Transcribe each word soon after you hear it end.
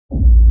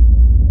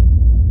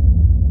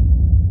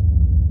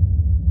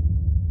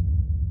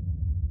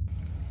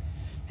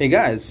Hey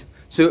guys,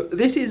 so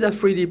this is a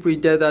 3D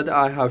printer that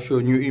I have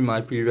shown you in my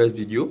previous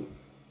video.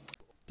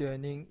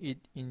 Turning it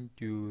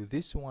into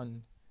this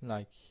one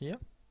like here.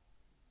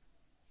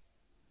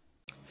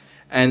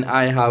 And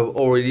I have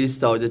already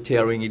started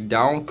tearing it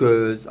down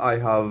because I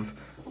have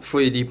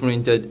 3D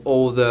printed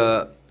all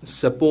the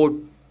support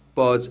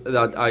parts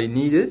that I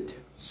needed.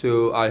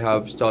 So I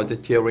have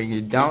started tearing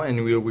it down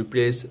and will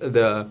replace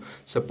the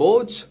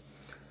supports.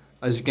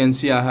 As you can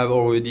see, I have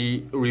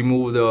already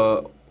removed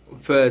the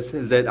first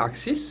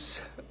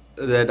Z-axis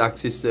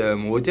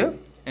motor,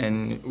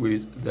 and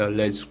with the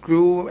lead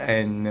screw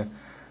and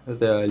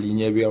the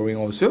linear bearing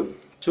also.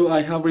 So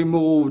I have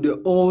removed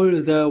all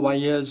the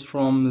wires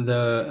from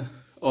the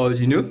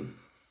Arduino,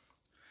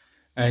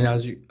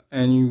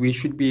 and we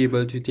should be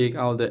able to take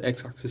out the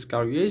X-axis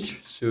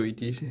carriage. So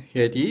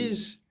here it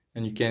is,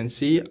 and you can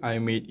see I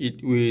made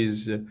it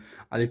with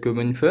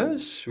aluminum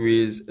first,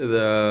 with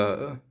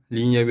the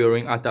linear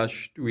bearing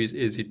attached with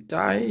a zip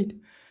tie,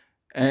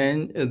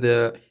 and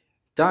the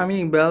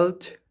timing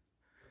belt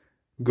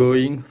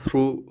going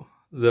through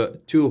the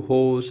two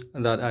holes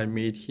that I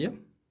made here.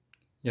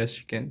 Yes,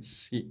 you can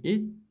see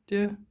it.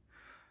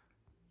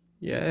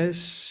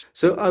 Yes,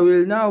 so I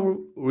will now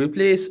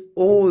replace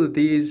all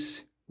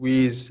these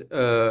with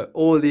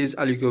all these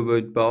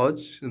aluminum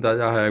parts that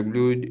I have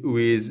glued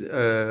with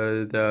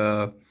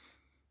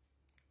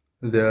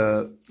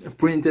the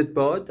printed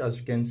part. As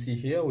you can see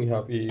here, we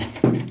have a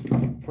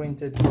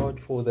printed part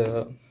for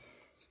the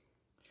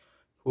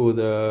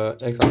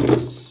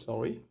X-axis.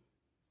 Sorry,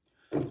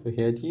 so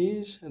here it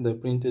is, the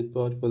printed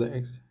part for the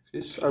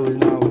X-axis. I will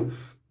now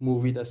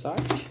move it aside.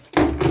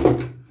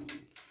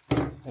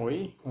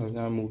 I'll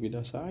now move it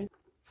aside.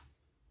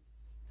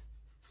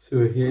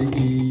 So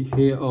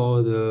here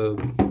are the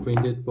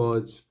printed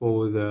parts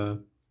for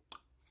the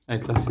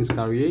X-axis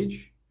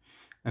carriage,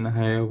 and I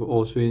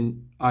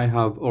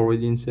have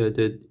already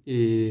inserted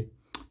a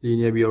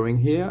linear bearing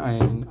here,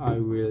 and I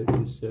will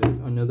insert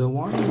another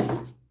one.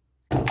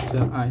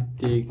 So I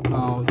take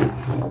out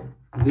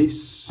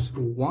this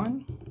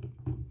one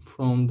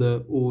from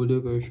the older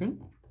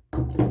version,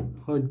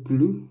 hot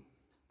glue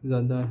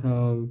that I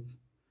have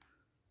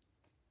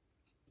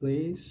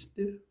placed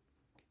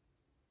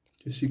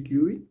to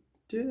secure it.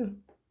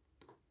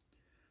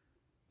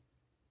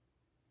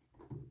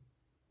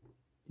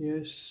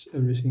 Yes,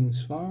 everything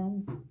is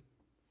fine.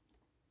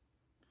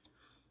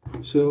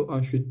 So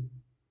I should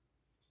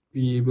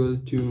be able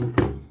to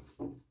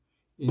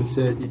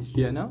insert it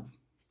here now.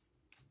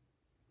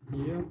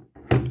 Here,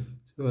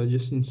 so I'll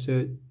just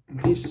insert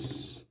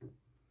this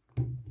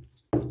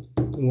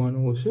one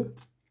also.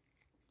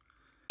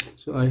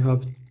 So I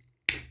have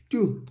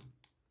two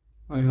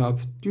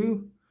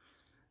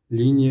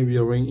linear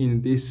bearing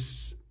in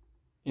this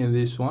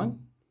one.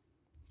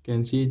 You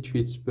can see it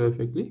fits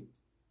perfectly.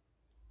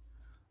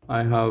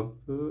 I have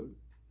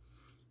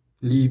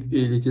leave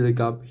a little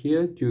gap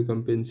here to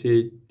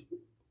compensate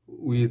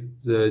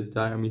with the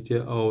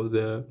diameter of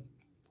the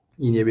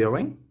linear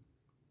bearing,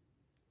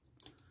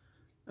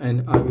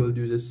 and I will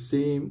do the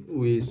same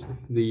with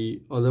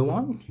the other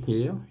one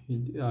here.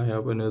 I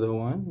have another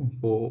one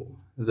for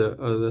the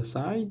other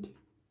side,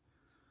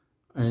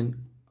 and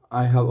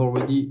I have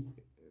already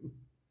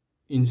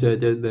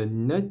inserted the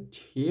nut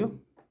here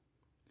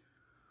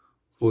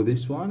for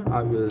this one.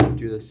 I will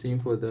do the same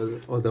for the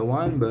other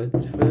one,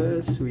 but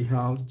first we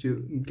have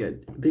to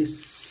get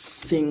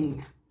this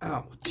thing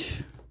out.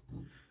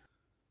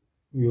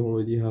 We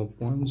already have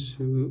one,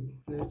 so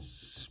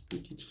let's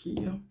put it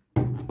here.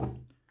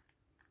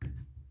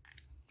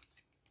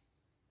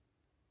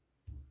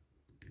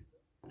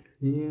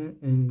 Here,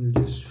 and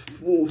we'll just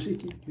force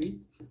it into it.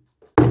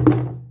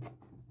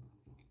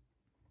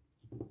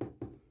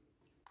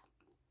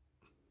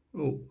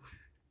 Oh,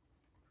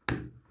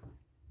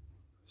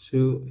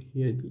 so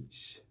here it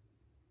is,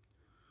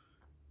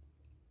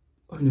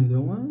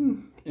 another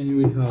one, and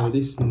we have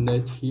this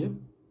nut here,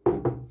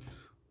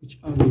 which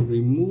I will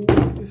remove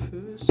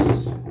first.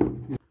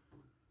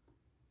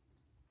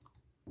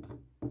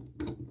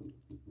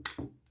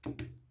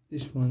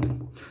 This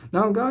one.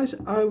 Now guys,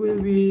 I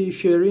will be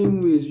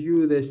sharing with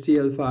you the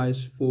STL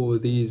files for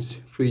these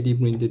 3D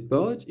printed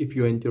parts if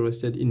you're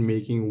interested in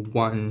making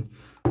one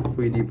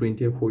 3D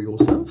printer for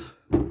yourself.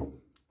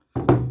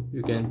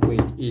 You can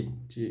print it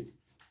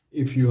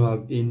if you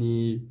have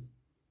any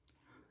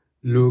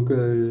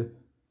local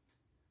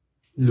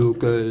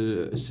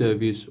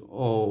service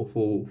or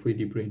for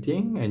 3D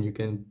printing, and you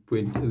can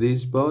print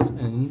these parts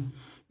and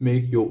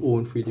make your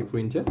own 3D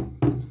printer.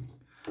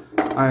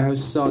 I have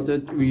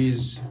started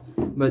with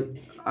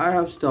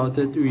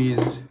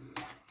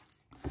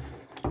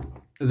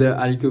the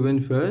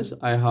aluminum first.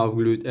 I have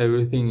glued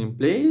everything in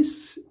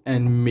place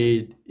and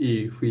made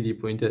a 3D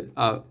printer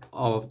out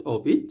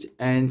of it,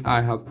 and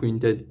I have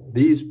printed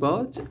these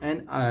parts,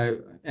 and I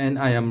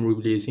am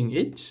replacing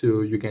it.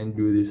 So you can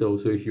do this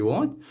also if you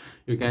want.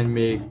 You can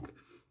make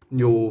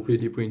your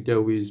 3D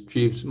printer with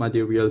cheap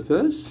material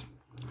first,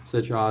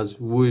 such as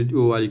wood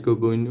or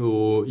aluminum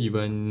or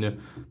even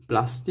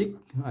plastic.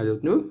 I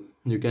don't know.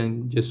 You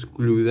can just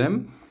glue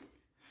them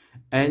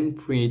and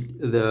print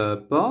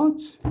the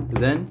parts,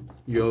 then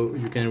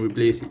you can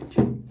replace it.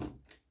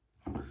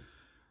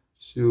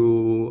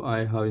 So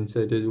I have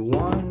inserted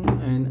one,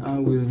 and I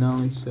will now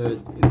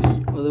insert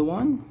the other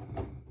one.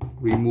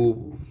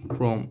 Remove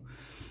from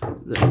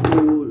the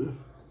whole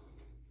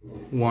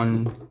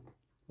one,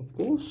 of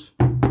course.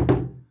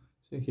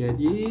 So here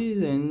it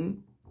is,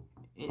 and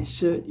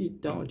insert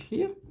it down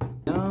here.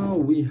 Now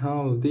we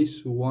have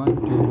this one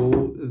to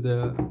hold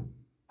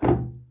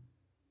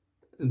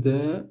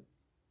the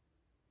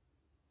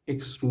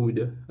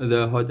extruder,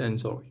 the hot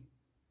end, sorry.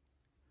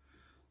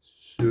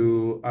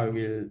 So I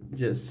will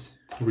just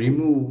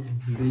remove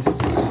this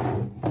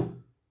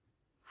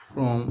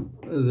from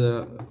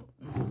the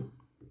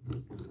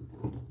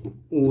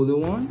other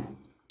one.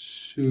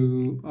 So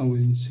I will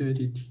insert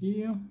it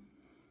here.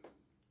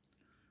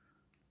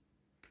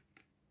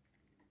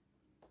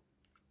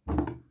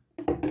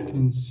 You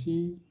can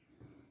see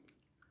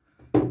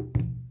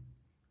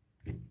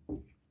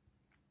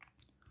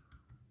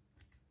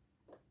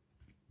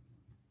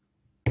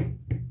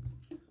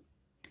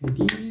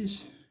it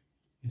is.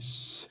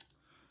 Yes.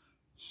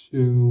 So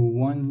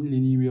one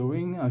linear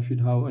bearing. I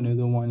should have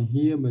another one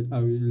here, but I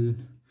will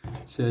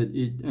set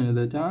it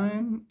another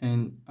time,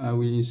 and I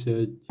will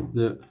insert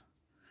the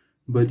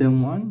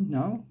bottom one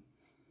now.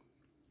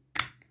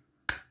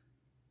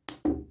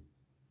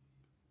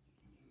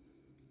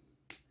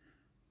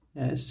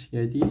 Yes,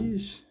 here it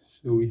is.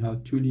 So we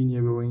have two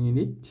linear bearing in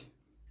it,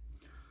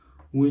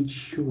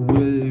 which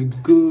will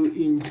go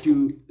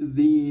into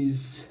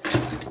these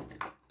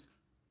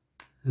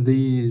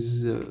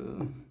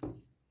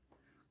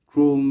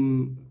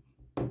chrome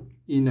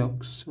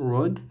inox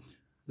rod,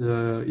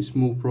 the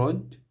smooth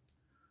rod,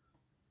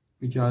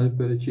 which I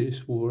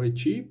purchased for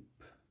cheap.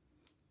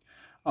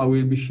 I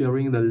will be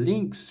sharing the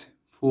links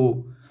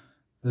for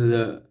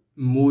the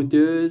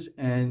motors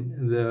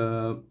and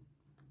the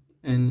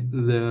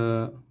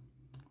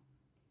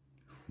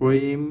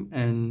frame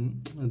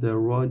and the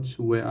rods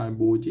where I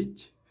bought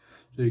it,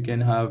 so you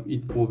can have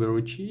it for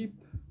very cheap.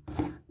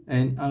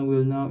 And I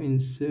will now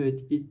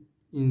insert it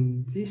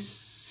in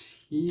this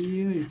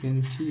here, you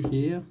can see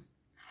here,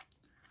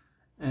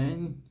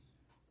 and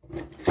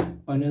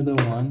another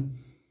one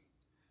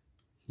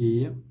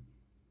here.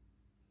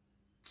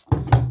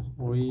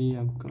 Sorry,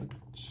 I've got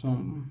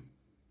some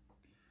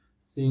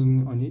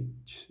thing on it.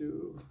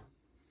 So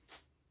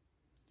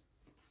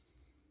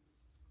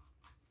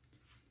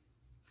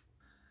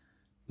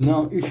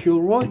now if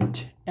your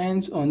rod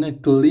ends are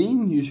not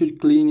clean, you should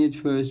clean it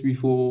first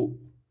before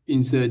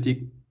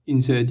inserting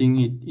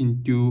it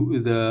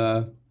into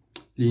the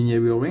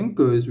linear bearing,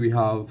 because we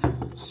have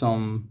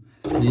some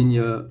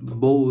linear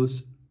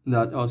balls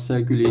that are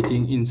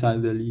circulating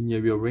inside the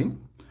linear bearing.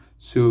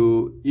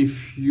 So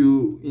if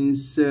you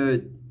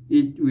insert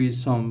it with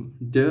some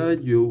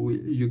dirt,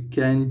 you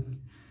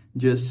can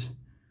just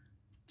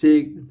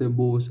take the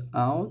balls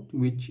out,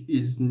 which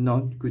is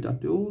not good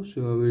at all.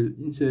 So I will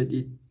insert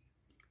it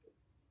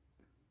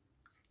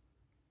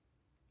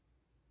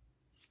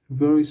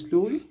very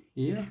slowly.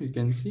 Here you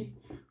can see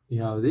we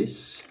have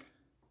this.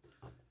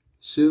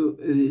 So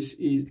this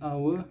is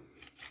our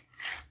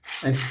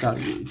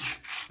carriage,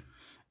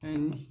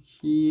 and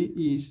here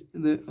is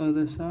the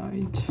other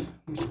side,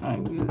 which I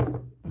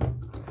will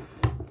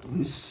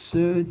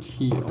insert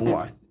here.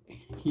 What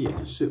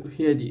here? So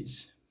here it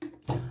is,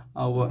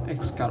 our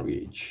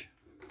carriage.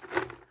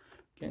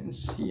 You can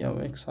see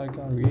our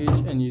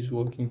carriage, and it's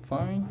working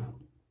fine.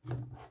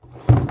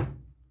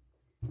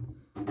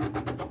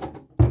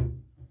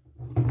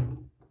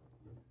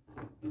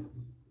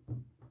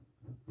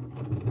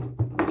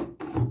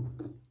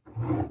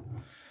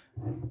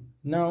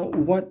 Now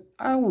what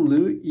I will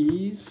do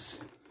is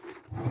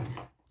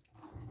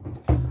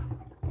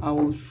I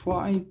will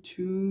try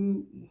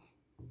to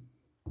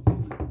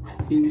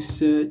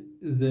insert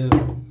the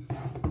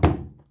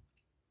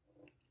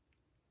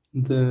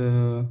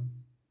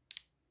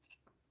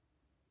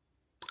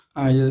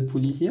idle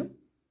pulley here.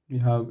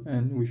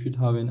 We should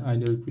have an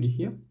idle pulley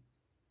here.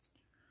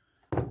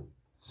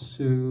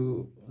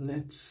 So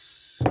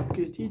let's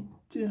get it.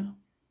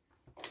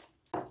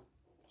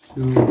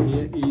 So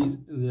here is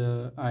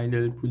the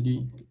idle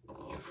pulley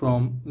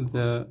from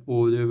the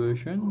older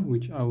version,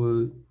 which I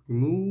will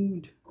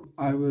remove.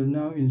 I will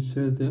now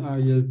insert the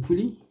idle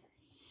pulley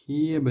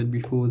here, but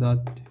before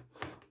that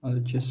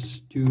I'll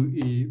just do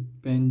a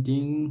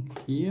bending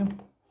here.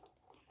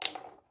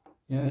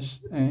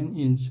 Yes, and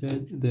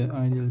insert the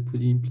idle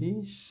pulley in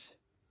place,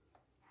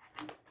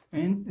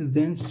 and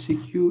then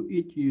secure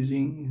it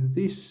using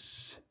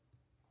this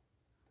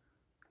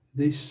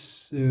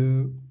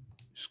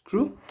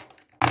screw.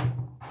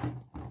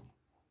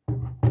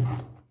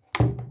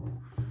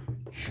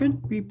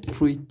 Should be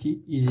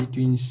pretty easy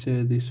to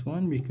insert this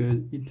one, because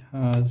it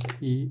has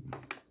a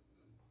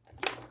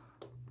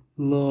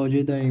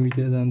larger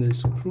diameter than the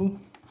screw,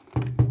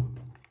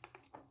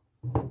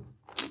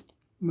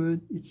 but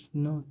it's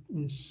not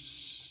in.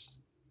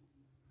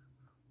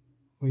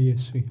 Oh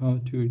yes, we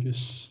have to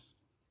just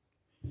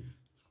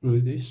screw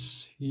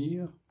this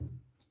here,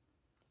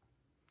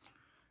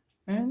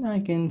 and I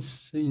can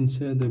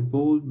insert the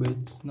bolt, but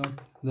it's not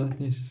that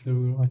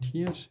necessary right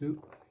here. So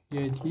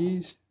here it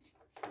is.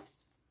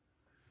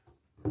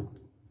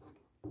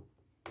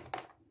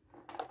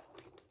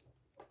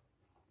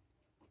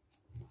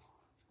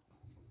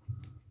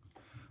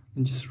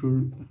 And just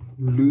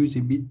lose a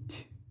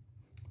bit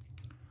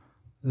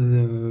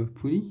the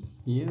pulley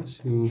here,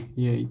 so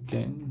here it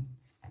can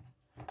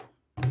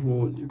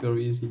roll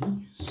very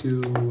easily. So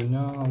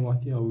now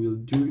what I will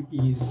do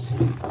is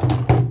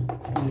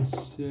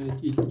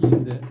insert it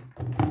in the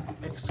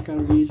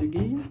carriage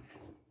again.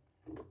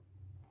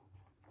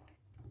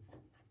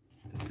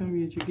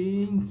 Carriage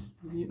again.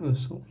 Oh,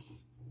 sorry,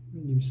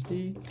 made a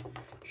mistake.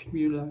 Should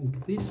be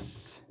like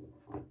this.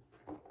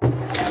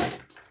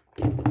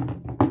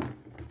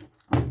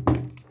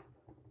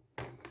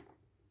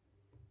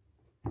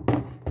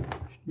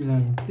 Should be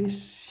like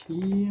this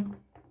here.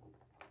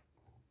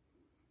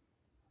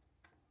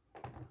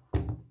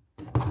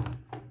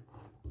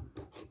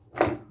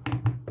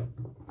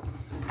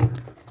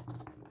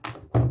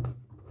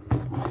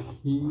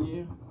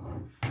 Here,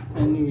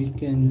 and we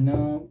can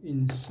now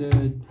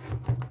insert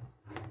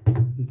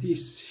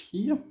this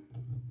here.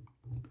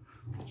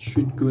 It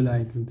should go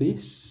like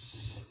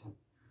this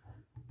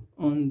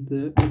on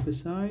the upper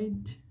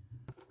side.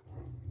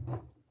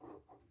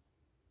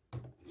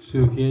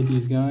 So here it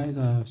is, guys.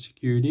 I have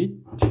secured it,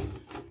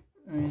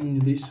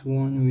 and this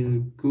one will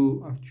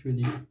go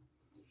actually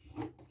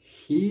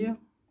here,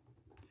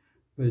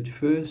 but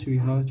first we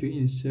have to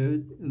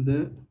insert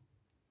the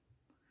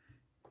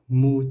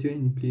motor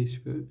in place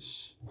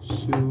first.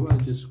 So I'll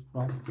just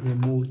grab the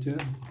motor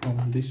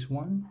from this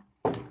one,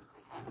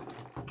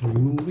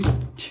 remove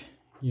it.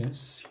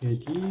 Yes, here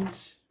it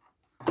is.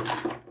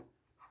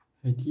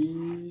 It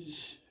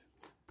is.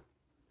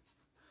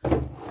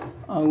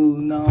 I will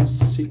now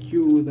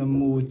secure the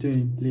motor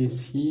in place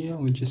here.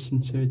 We'll just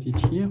insert it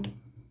here.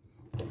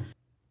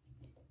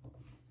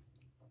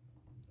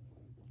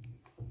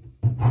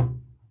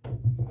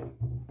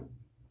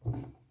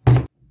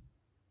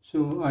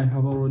 So I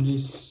have already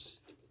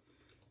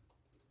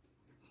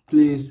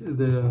placed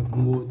the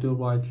motor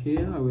right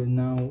here. I will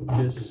now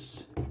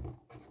just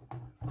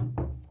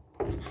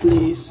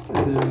place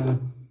the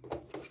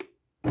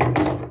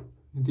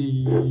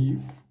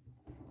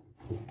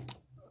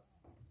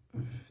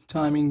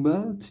timing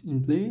belt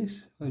in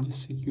place. I'll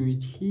just secure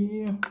it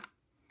here,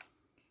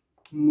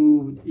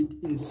 move it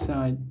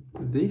inside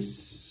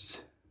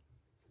this,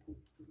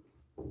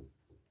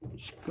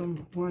 just come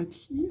right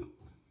here,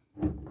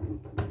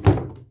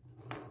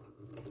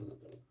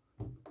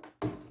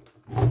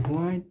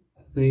 right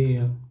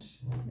there,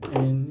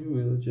 and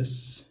we'll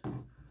just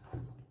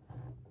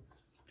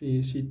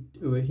place it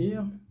over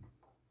here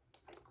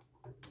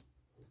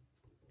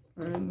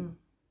and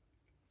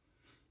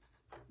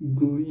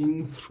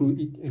going through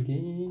it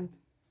again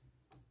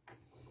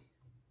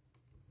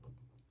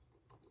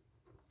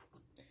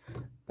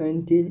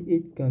until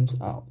it comes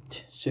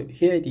out. So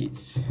here it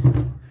is.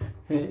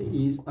 Here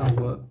is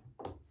our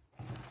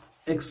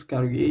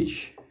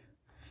carriage,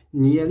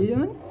 nearly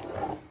done.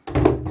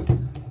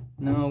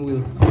 Now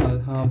I'll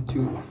have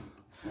to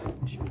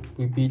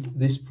repeat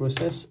this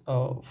process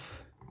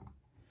of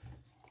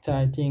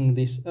tightening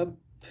this up.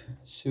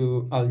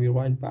 So I'll be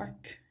right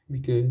back,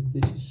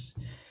 because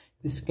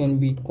this can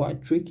be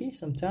quite tricky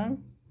sometimes.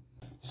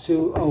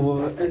 So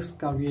our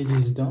carriage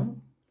is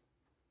done.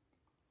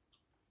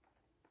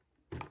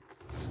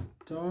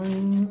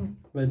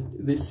 But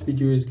this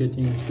video is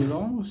getting too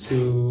long,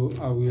 so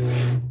I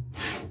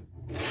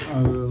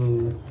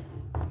will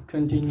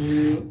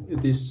continue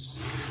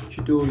this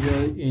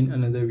tutorial in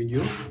another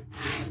video.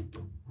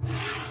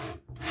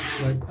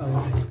 But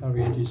our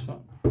carriage is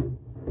fun.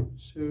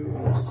 So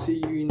see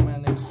you in my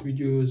next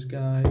videos,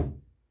 guys.